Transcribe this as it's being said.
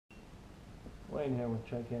Wayne here with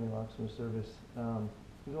Tri County Locksmith Service.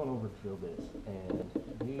 We're going over drill bits, and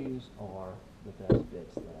these are the best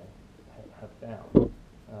bits that I have found.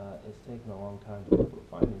 It's taken a long time to be able to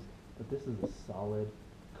find these, but this is a solid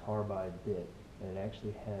carbide bit, and it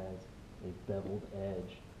actually has a beveled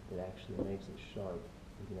edge that actually makes it sharp.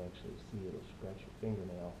 You can actually see it'll scratch your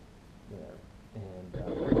fingernail there.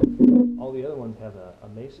 And all the other ones have a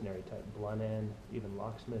masonry type blunt end, even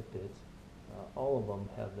locksmith bits. All of them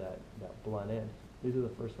have that blunt end. These are the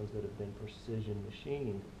first ones that have been precision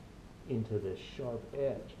machined into this sharp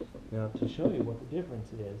edge. Now, to show you what the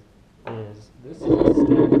difference is this is a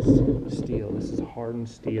stainless steel. This is a hardened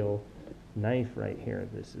steel knife right here.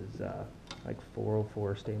 This is like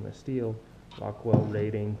 404 stainless steel, Rockwell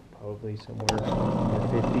rating, probably somewhere in the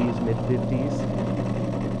 50s, mid-50s.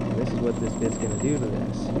 This is what this bit's going to do to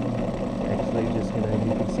this. Actually, just going to,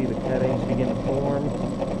 you can see the cuttings begin to form.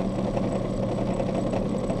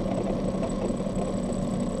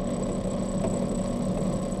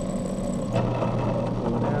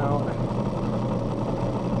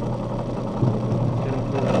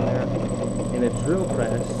 In a drill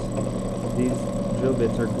press, these drill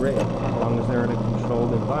bits are great. As long as they're in a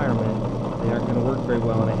controlled environment, they aren't going to work very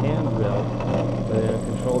well in a hand drill, but in a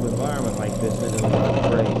controlled environment like this, they're going to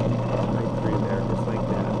work great. Right through there, just like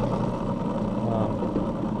that.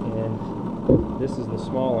 And this is the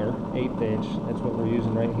smaller 1/8 inch. That's what we're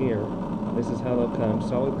using right here. This is how they'll come.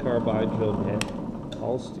 Solid carbide drill bit,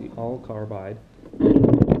 all carbide.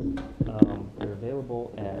 They're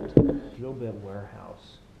available at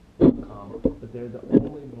drillbitwarehouse.com, but they're the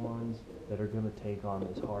only ones that are going to take on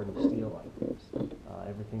this hardened steel like this.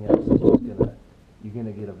 Everything else is just you're going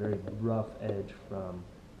to get a very rough edge from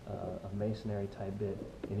a masonry type bit,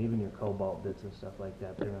 and even your cobalt bits and stuff like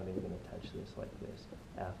that, they're not even going to touch this like this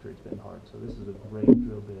after it's been hardened. So this is a great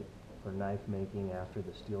drill bit for knife making after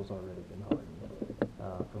the steel's already been hardened.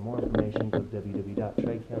 For more information, go to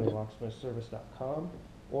www.tricountylocksmithservice.com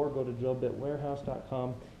or go to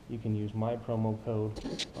drillbitwarehouse.com. You can use my promo code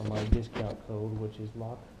or my discount code, which is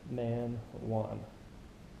LOCKMAN1.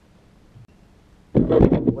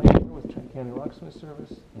 Wayne here with Tri County Locksmith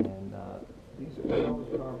Service, and these are solid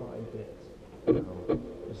carbide bits.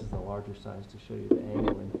 This is the larger size to show you the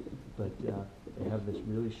angling, but they have this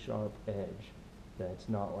really sharp edge that's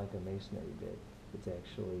not like a masonry bit. It's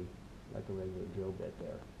actually like a regular drill bit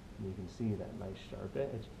there. And you can see that nice sharp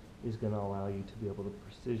edge is going to allow you to be able to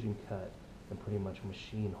precision cut and pretty much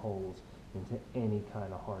machine holes into any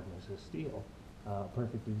kind of hardness of steel. A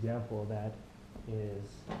perfect example of that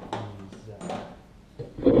is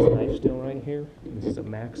this knife steel right here. This is a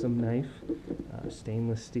Maxim knife,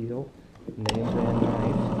 stainless steel, name brand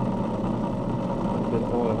knife with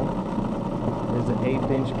oil. There's an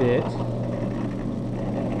 1/8 inch bit.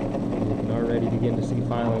 You can already begin to see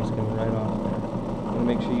filings coming right off there. You want to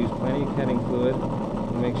make sure you use plenty of cutting fluid.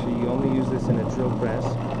 Make sure you only use this in a drill press.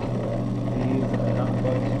 These are not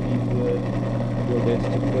going to be good drill bits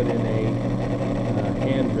to put in a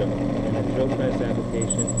hand drill. In a drill press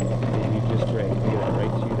application, they do just great. Look at that,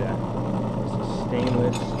 right through that. This is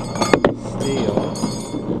stainless steel.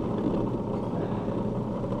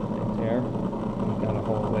 Right there. You've got a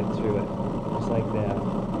hole right through it, just like that.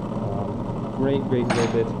 Great drill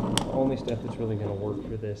bit. Only stuff that's really going to work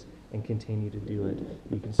for this and continue to do it.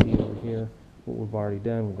 You can see over here what we've already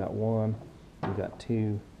done. We've got 1, we've got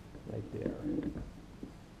 2 right there.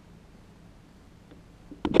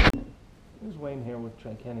 This is Wayne here with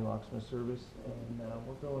Tri County Locksmith Service, and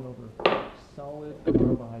we're going over solid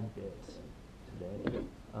carbide bits today.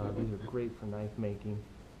 These are great for knife making.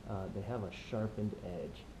 They have a sharpened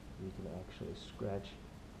edge. You can actually scratch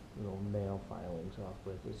little nail filings off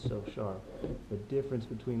with. It's so sharp. The difference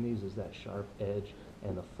between these is that sharp edge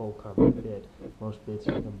and the full carbide bit. Most bits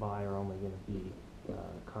you can buy are only going to be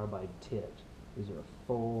carbide tipped. These are a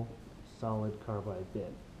full, solid carbide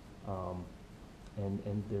bit,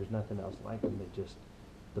 and there's nothing else like them.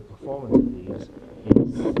 The performance of these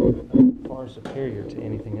is far superior to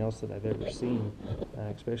anything else that I've ever seen,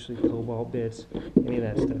 especially cobalt bits. Any of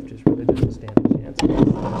that stuff just really doesn't stand a chance against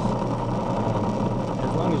this.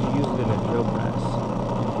 As long as you use it in a drill press.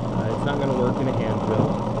 It's not going to work in a hand drill.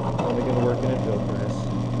 It's only going to work in a drill press.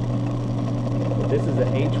 But this is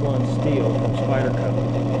an H1 steel from Spyderco.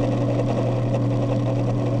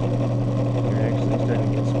 You're actually starting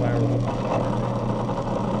to get spirals.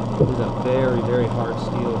 This is a very, very hard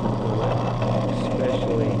steel to pull with,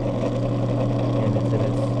 especially and it's in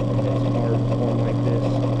its hard form like this.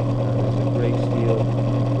 It's a great steel,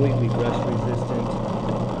 completely rust resistant.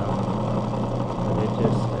 This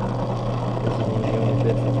is one of the only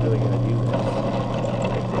bits that's really going to do this.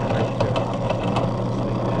 Right there, right there. Just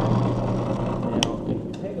like that.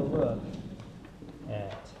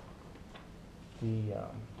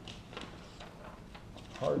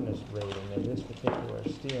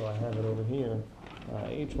 steel, I have it over here.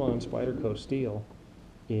 H1 Spyderco steel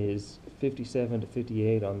is 57 to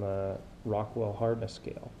 58 on the Rockwell hardness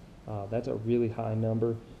scale. That's a really high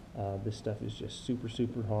number. This stuff is just super,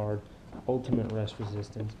 super hard. Ultimate rust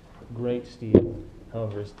resistance. Great steel.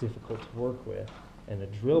 However, it's difficult to work with. And a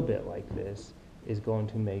drill bit like this is going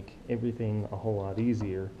to make everything a whole lot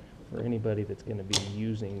easier for anybody that's going to be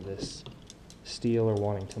using this steel or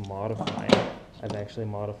wanting to modify it. I've actually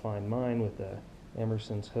modified mine with a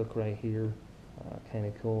Emerson's hook right here. Kind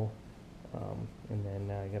of cool. And then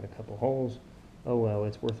now I got a couple holes. Oh well,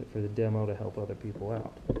 it's worth it for the demo to help other people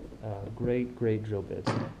out. Great drill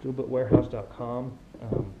bits. Drillbitwarehouse.com.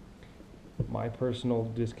 My personal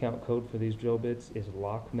discount code for these drill bits is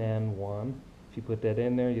Lockman1. If you put that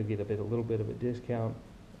in there, you'll get a little bit of a discount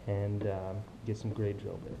and get some great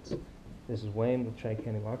drill bits. This is Wayne with Tri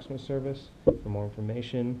County Locksmith Service. For more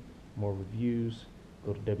information, more reviews,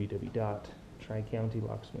 go to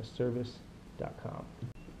www.tricountylocksmithservice.com.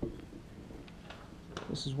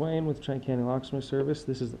 This is Wayne with Tri County Locksmith Service.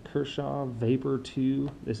 This is the Kershaw Vapor 2.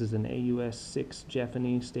 This is an AUS 6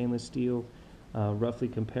 Japanese stainless steel, roughly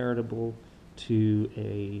comparable to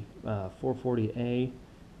a 440A.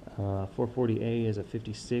 440A is a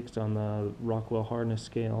 56 on the Rockwell hardness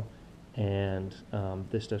scale, and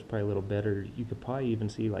this stuff's probably a little better. You could probably even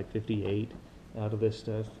see like 58 out of this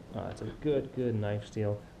stuff. It's a good knife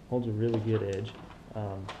steel. Holds a really good edge.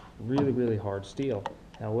 Really hard steel.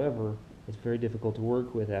 However, it's very difficult to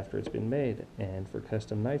work with after it's been made, and for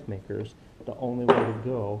custom knife makers, the only way to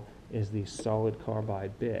go is these solid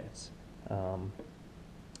carbide bits.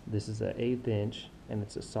 This is an 1/8 inch, and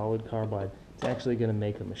it's a solid carbide. It's actually going to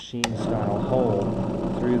make a machine-style hole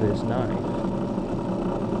through this knife.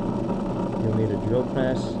 You'll need a drill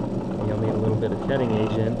press, and you'll need a little bit of cutting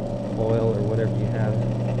agent, oil, or whatever you have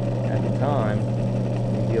at the time.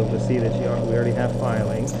 You'll be able to see that we already have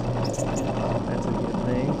filings. That's a good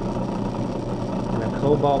thing. And a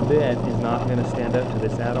cobalt bit is not going to stand up to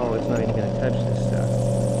this at all. It's not even going to touch this stuff.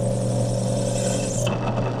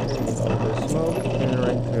 The smoke and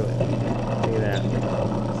right through it. Look at that.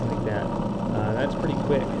 Just like that. That's pretty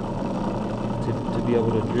quick to be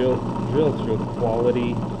able to drill through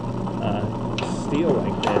quality steel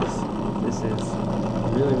like this. This is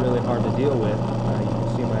really hard to deal with. You can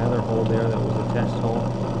see my other hole there. That was a test hole.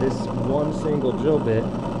 This one single drill bit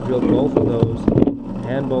drilled both of those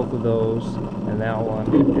and both of those, and that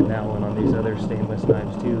one on these other stainless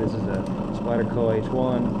knives too. This is a Spyderco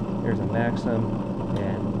H1. Here's a Maxim,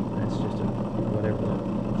 and that's just a whatever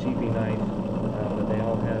cheapy knife, but they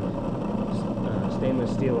all have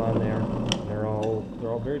stainless steel on there. They're all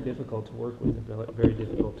very difficult to work with and very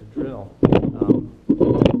difficult to drill.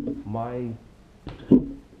 My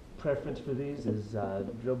preference for these is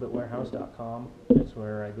drillbitwarehouse.com. That's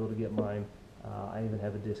where I go to get mine. I even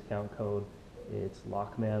have a discount code. It's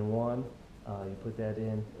Lockman1. You put that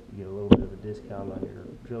in, you get a little bit of a discount on your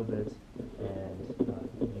drill bits, and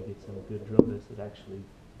you get some good drill bits that actually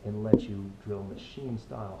can let you drill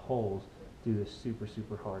machine-style holes through this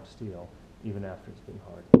super hard steel, even after it's been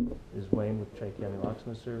hard. This is Wayne with Tri County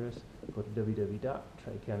Locksmith Service. Go to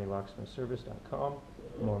www.tricountylocksmithservice.com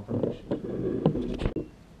for more information.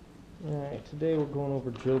 Alright, today we're going over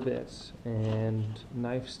drill bits and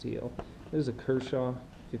knife steel. This is a Kershaw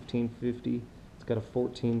 1550. It's got a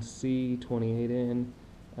 14C 28N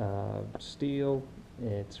steel.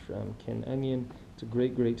 It's from Ken Onion. It's a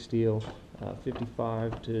great steel.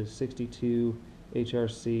 55 to 62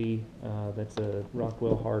 HRC. That's a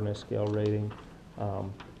Rockwell hardness scale rating.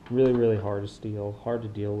 Really hard steel. Hard to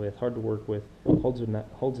deal with. Hard to work with. Holds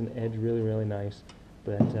an edge really nice,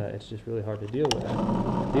 but it's just really hard to deal with.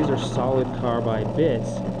 These are solid carbide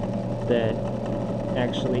bits that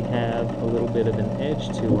actually have a little bit of an edge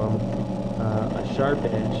to them, a sharp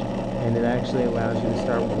edge, and it actually allows you to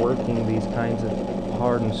start working these kinds of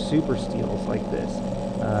hardened super steels like this.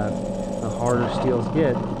 The harder steels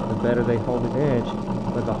get, the better they hold an edge,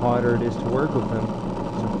 but the harder it is to work with them.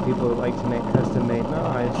 So for people that like to make custom-made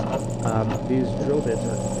knives, these drill bits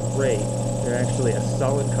are great. They're actually a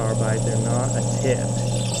solid carbide. They're not a tipped.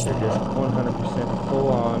 They're just 100%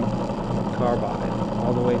 full-on carbide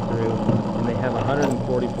all the way through, and they have a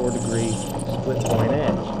 144-degree split-point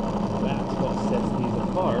edge. That's what sets these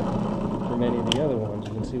apart from any of the other ones.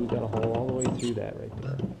 You can see we've got a hole all the way through that right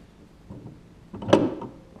there.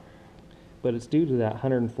 But it's due to that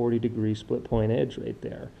 140-degree split-point edge right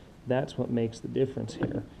there. That's what makes the difference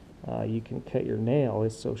here. You can cut your nail.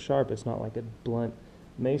 It's so sharp. It's not like a blunt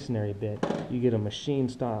masonry bit. You get a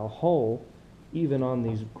machine-style hole, even on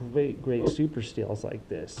these great super steels like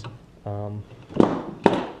this.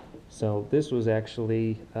 So this was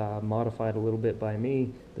actually modified a little bit by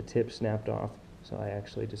me. The tip snapped off, so I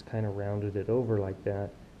actually just kind of rounded it over like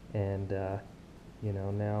that, and you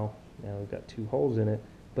know, now we've got 2 holes in it.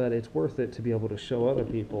 But it's worth it to be able to show other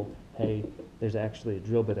people, hey, there's actually a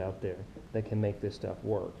drill bit out there that can make this stuff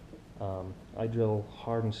work. I drill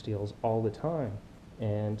hardened steels all the time,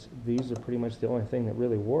 and these are pretty much the only thing that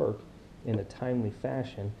really work in a timely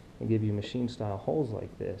fashion and give you machine style holes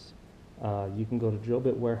like this. You can go to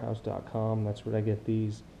drillbitwarehouse.com. That's where I get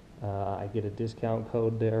these. I get a discount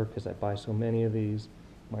code there because I buy so many of these.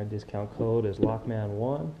 My discount code is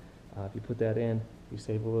LockMan1. If you put that in, you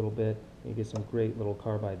save a little bit, and you get some great little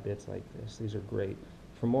carbide bits like this. These are great.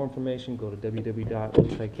 For more information, go to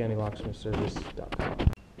www.Tricountylocksmithservice.com.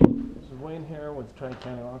 This is Wayne here with Tri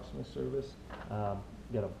County Locksmith Service.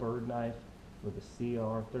 Got a bird knife with a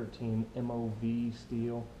CR13 MOV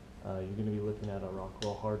steel. You're going to be looking at a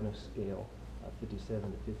Rockwell hardness scale,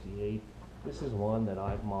 57 to 58. This is one that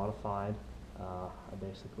I've modified. I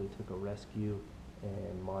basically took a rescue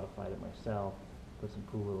and modified it myself. Put some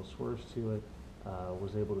cool little swerves to it.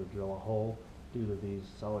 Was able to drill a hole due to these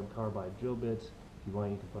solid carbide drill bits. If you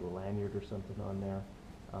want, you can put a lanyard or something on there.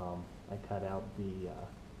 I cut out the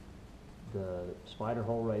spider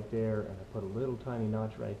hole right there, and I put a little tiny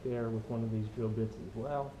notch right there with one of these drill bits as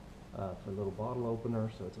well for a little bottle opener.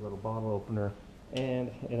 So it's a little bottle opener, and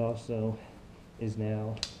it also is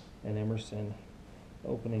now an Emerson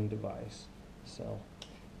opening device. So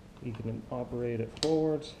you can operate it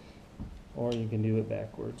forwards, or you can do it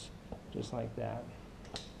backwards, just like that.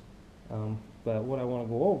 But what I want to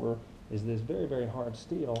go over is this very, very hard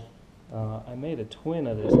steel. I made a twin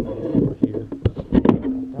of this knife over here.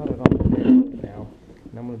 I've got it on the neck now,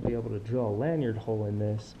 and I'm going to be able to drill a lanyard hole in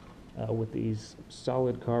this with these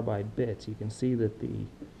solid carbide bits. You can see that the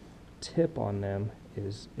tip on them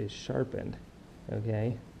is sharpened,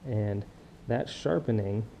 okay? And that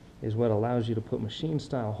sharpening is what allows you to put machine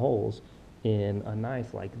style holes in a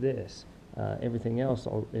knife like this. Everything else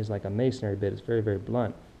is like a masonry bit. It's very, very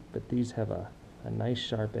blunt, but these have a nice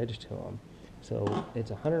sharp edge to them. So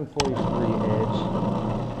it's 143 edge,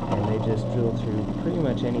 and they just drill through pretty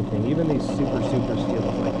much anything. Even these super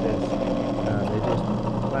steels like this, they just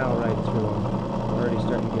plow right through them. We're already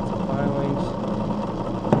starting to get some filings.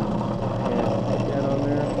 And put that on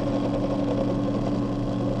there.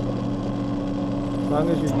 As long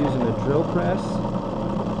as you're using a drill press,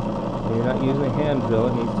 and you're not using a hand drill,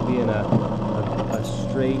 it needs to be in a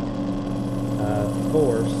straight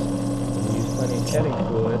force. You use plenty of cutting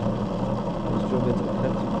fluid. These drill bits will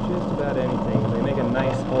cut through just about anything. They make a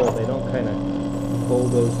nice hole. They don't kind of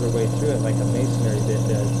bulldoze their way through it like a masonry bit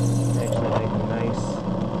does. They actually make a nice,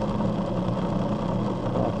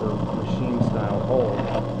 proper machine style hole,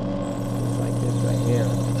 just like this right here.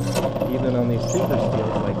 Even on these super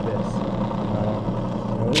steels like this.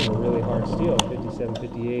 This is a really hard steel, 57,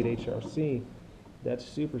 58 HRC. That's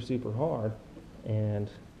super hard, and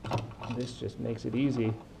this just makes it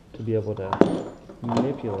easy to be able to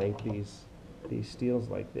manipulate these steels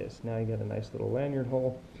like this. Now you got a nice little lanyard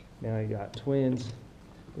hole. Now you got twins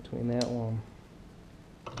between that one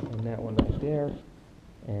and that one right there,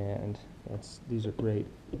 and these are great.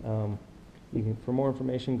 You can, for more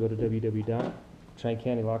information, go to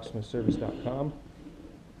www.Tricountylocksmithservice.com.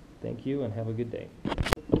 Thank you, and have a good day.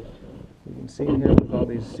 You can see here with all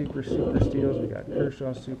these super steels, we got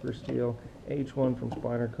Kershaw super steel, H1 from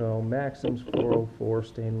Spyderco, Maxim's 404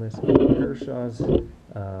 stainless, Kershaw's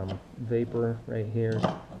Vapor right here.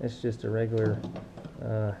 It's just a regular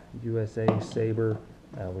USA Saber.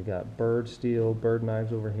 We got bird steel, bird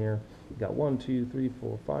knives over here. We got 1, 2, 3,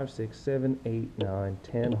 4, 5, 6, 7, 8, 9,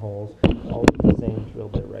 10 holes, all with the same drill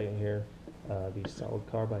bit right here. These solid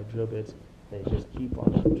carbide drill bits. They just keep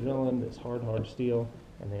on drilling this hard steel,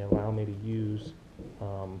 and they allow me to use,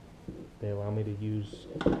 I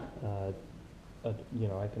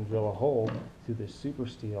can drill a hole through this super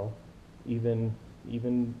steel, even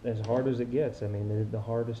as hard as it gets. I mean, they're the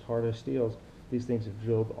hardest steels. These things have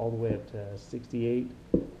drilled all the way up to 68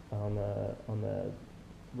 on the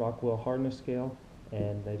Rockwell hardness scale,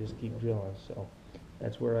 and they just keep drilling. So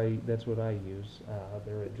that's what I use.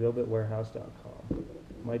 They're at drillbitwarehouse.com.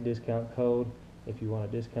 My discount code, if you want a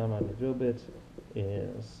discount on your drill bits,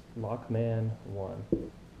 is LockMan1.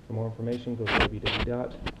 For more information, go to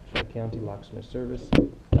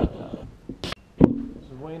www.Tricountylocksmithservice.com. This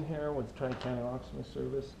is Wayne here with Tri County Locksmith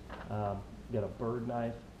Service. Got a bird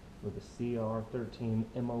knife with a CR13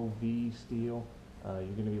 MOV steel. You're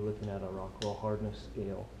going to be looking at a Rockwell hardness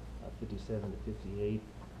scale, 57 to 58.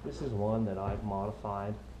 This is one that I've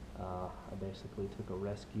modified. I basically took a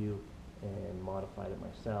rescue and modified it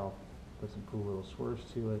myself. Put some cool little swerves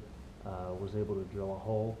to it. was able to drill a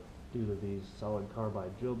hole due to these solid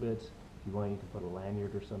carbide drill bits. If you want, you can put a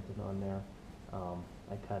lanyard or something on there.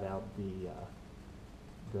 I cut out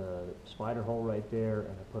the spider hole right there,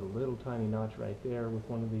 and I put a little tiny notch right there with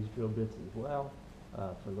one of these drill bits as well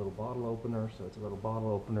for a little bottle opener. So it's a little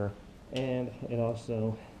bottle opener, and it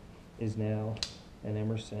also is now an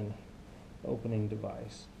Emerson opening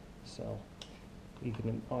device. So you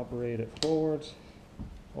can operate it forwards,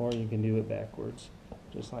 or you can do it backwards,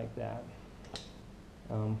 just like that.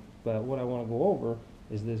 But what I want to go over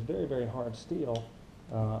is this very, very hard steel.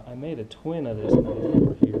 I made a twin of this knife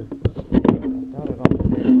over here. I've got it on the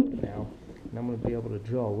neck now, and I'm going to be able to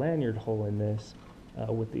drill a lanyard hole in this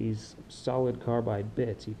with these solid carbide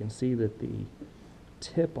bits. You can see that the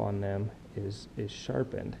tip on them is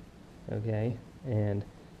sharpened, okay? And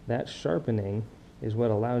that sharpening is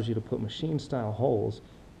what allows you to put machine-style holes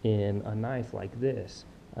in a knife like this.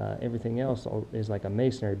 Everything else is like a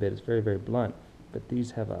masonry bit. It's very, very blunt, but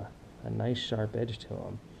these have a nice sharp edge to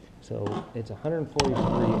them. So it's 143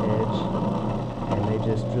 edge, and they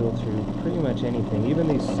just drill through pretty much anything. Even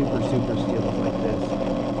these super steels like this,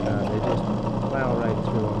 they just plow right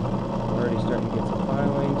through them. We're already starting to get some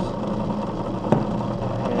filings.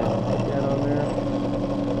 And put that on there.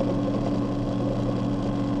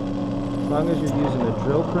 As long as you're using a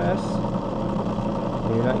drill press,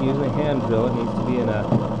 and you're not using a hand drill, it needs to be in a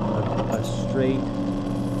straight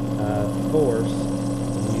force.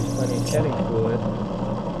 You use plenty of cutting fluid.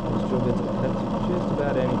 These drill bits will cut through just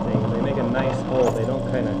about anything, and they make a nice hole. They don't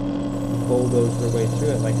kind of bulldoze their way through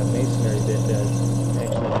it like a masonry bit does. They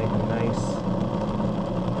actually make a nice,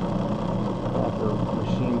 proper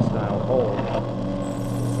machine-style hole,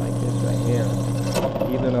 just like this right here.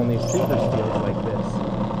 Even on these super steels like this.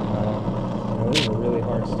 These are really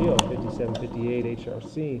hard steel, 5758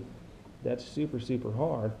 HRC. That's super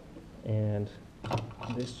hard, and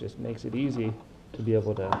this just makes it easy to be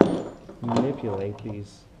able to manipulate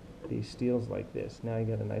these steels like this. Now you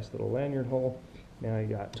got a nice little lanyard hole. Now you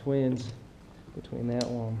got twins between that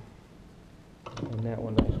one and that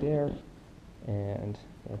one right there, and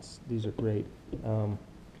these are great. You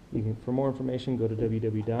can, for more information, go to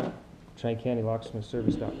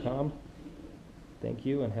www.tricountylocksmithservice.com. Thank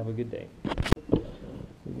you, and have a good day.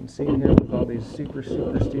 You can see here with all these super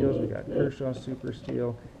steels, we got Kershaw super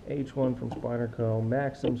steel, H1 from Spyderco,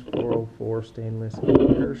 Maxim's 404 stainless,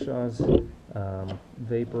 Kershaw's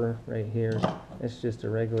Vapor right here. It's just a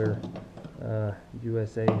regular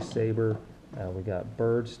USA Saber. We got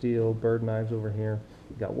Bird steel, Bird knives over here.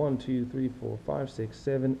 We got 1, 2, 3, 4, 5, 6,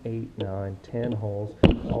 7, 8, 9, 10 holes,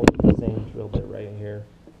 all with the same drill bit right here.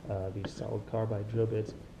 These solid carbide drill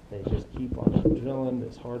bits. They just keep on drilling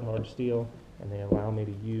this hard steel, and they allow me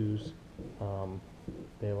to use, I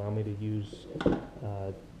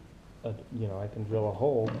can drill a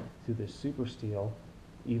hole through this super steel,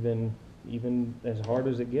 even as hard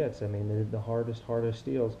as it gets. I mean, they're the hardest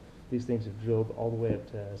steels. These things have drilled all the way up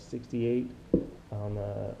to 68 on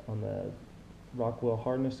the Rockwell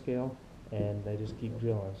hardness scale, and they just keep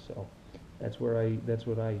drilling. So that's what I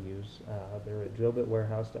use. They're at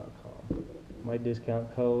drillbitwarehouse.com. My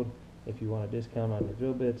discount code, if you want a discount on your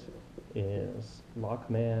drill bits, is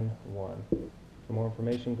LockMan1. For more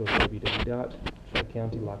information, go to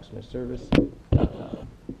www.Tricountylocksmithservice.com.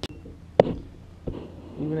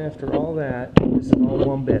 Even after all that, this is all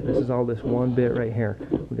one bit. This is all this one bit right here.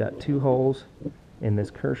 We got 2 holes in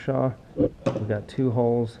this Kershaw. We got 2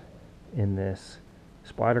 holes in this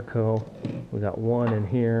Spyderco. We got 1 in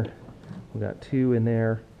here. We got 2 in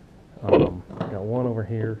there. We got 1 over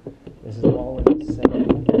here. This is all in the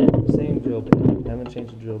same drill bit. Haven't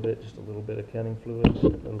changed the drill bit, just a little bit of cutting fluid, a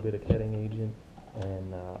little bit of cutting agent,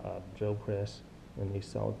 and a drill press. And these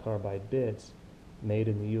solid carbide bits, made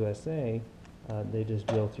in the USA, they just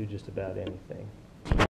drill through just about anything.